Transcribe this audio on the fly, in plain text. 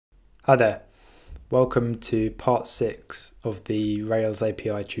Hi there, welcome to part 6 of the Rails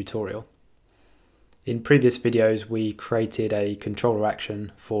API tutorial. In previous videos we created a controller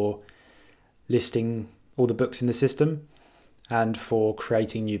action for listing all the books in the system and for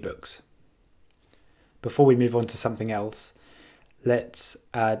creating new books. Before we move on to something else, let's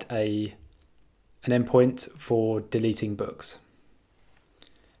add an endpoint for deleting books.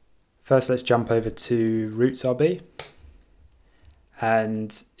 First, let's jump over to roots.rb.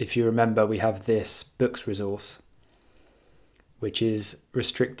 And if you remember, we have this books resource, which is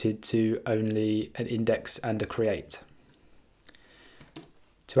restricted to only an index and a create.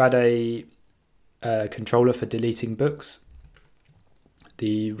 To add a controller for deleting books,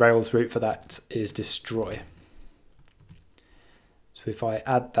 the Rails root for that is destroy. So if I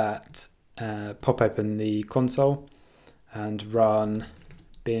add that, pop open the console and run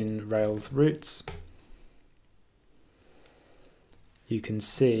bin Rails roots, you can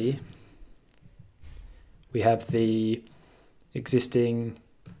see we have the existing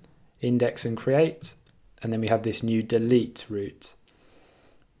index and create, and then we have this new delete root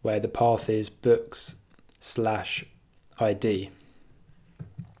where the path is books/id.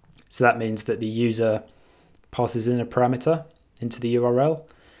 So that means that the user passes in a parameter into the URL,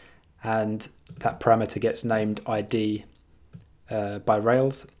 and that parameter gets named id by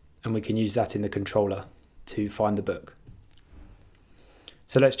Rails, and we can use that in the controller to find the book.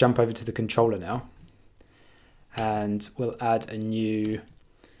 So let's jump over to the controller now, and we'll add a new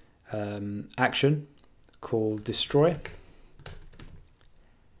action called destroy.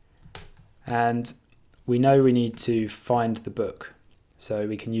 And we know we need to find the book, so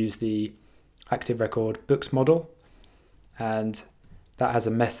we can use the ActiveRecord books model, and that has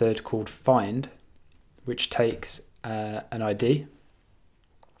a method called find, which takes an ID.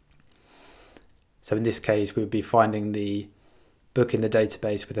 So in this case, we would be finding the book in the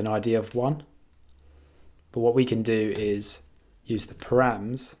database with an ID of 1. But what we can do is use the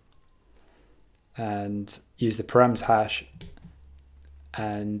params and use the params hash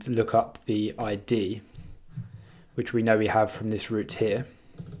and look up the ID, which we know we have from this root here.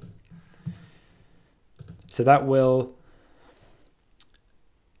 So that will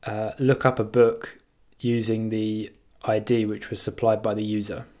look up a book using the ID which was supplied by the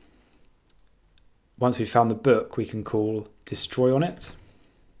user. Once we've found the book, we can call destroy on it,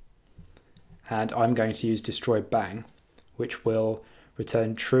 and I'm going to use destroy bang, which will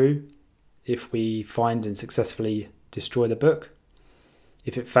return true if we find and successfully destroy the book.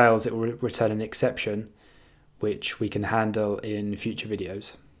 If it fails, it will return an exception, which we can handle in future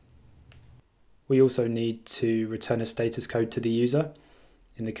videos. We also need to return a status code to the user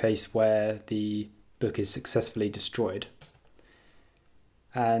in the case where the book is successfully destroyed.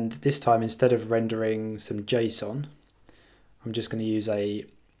 And this time, instead of rendering some JSON, I'm just going to use a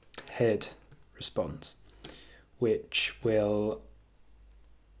head response, which will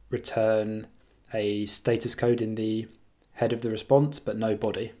return a status code in the head of the response, but no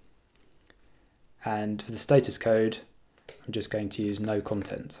body. And for the status code, I'm just going to use no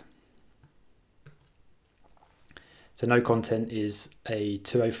content. So no content is a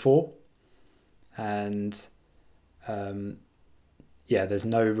 204, and yeah, there's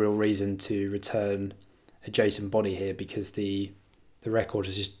no real reason to return a JSON body here because the record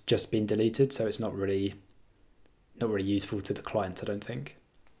has just been deleted, so it's not really useful to the client, I don't think.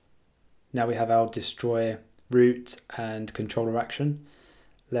 Now we have our destroy root and controller action.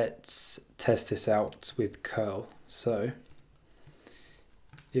 Let's test this out with curl. So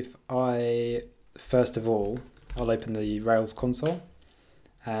if I, first of all, I'll open the Rails console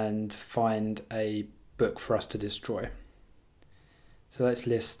and find a book for us to destroy. So let's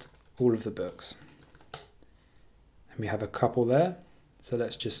list all of the books. And we have a couple there. So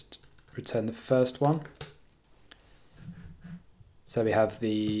let's just return the first one. So we have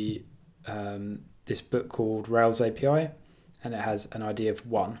the this book called Rails API, and it has an ID of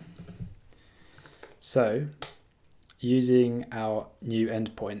 1. So using our new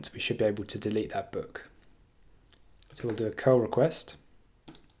endpoint, we should be able to delete that book. So we'll do a curl request,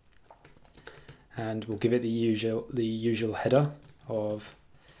 and we'll give it the usual header of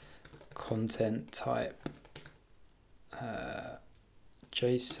content type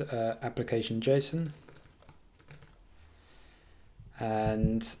JSON, application JSON,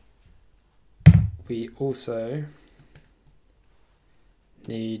 and we also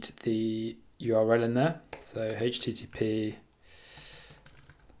need the URL in there, so http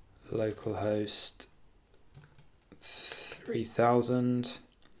localhost 3000.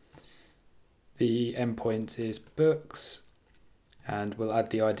 The endpoint is books, and we'll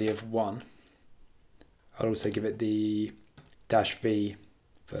add the ID of 1. I'll also give it the -v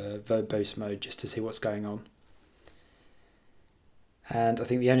verbose mode just to see what's going on. And I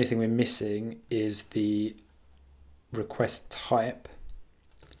think the only thing we're missing is the request type,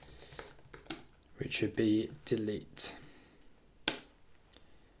 which should be delete.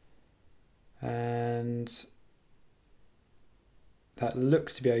 And that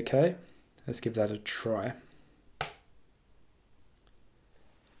looks to be okay. Let's give that a try.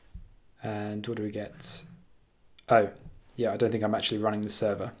 And what do we get? Oh, yeah, I don't think I'm actually running the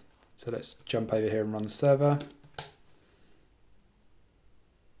server. So let's jump over here and run the server.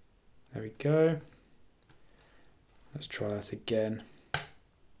 There we go. Let's try this again.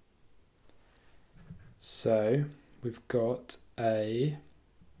 So we've got a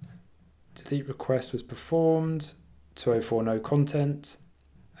delete request was performed, 204 no content,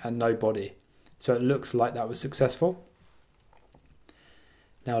 and no body. So it looks like that was successful.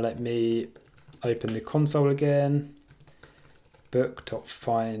 Now let me open the console again.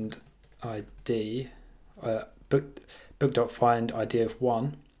 Book.find ID, book.find ID of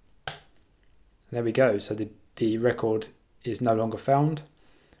 1. There we go. So the record is no longer found,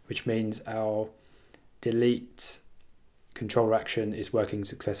 which means our delete controller action is working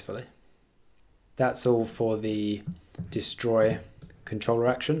successfully. That's all for the destroy controller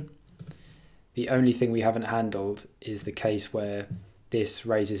action. The only thing we haven't handled is the case where this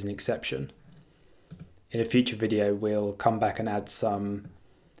raises an exception. In a future video, we'll come back and add some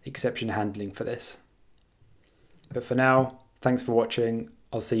exception handling for this. But for now, thanks for watching.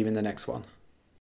 I'll see you in the next one.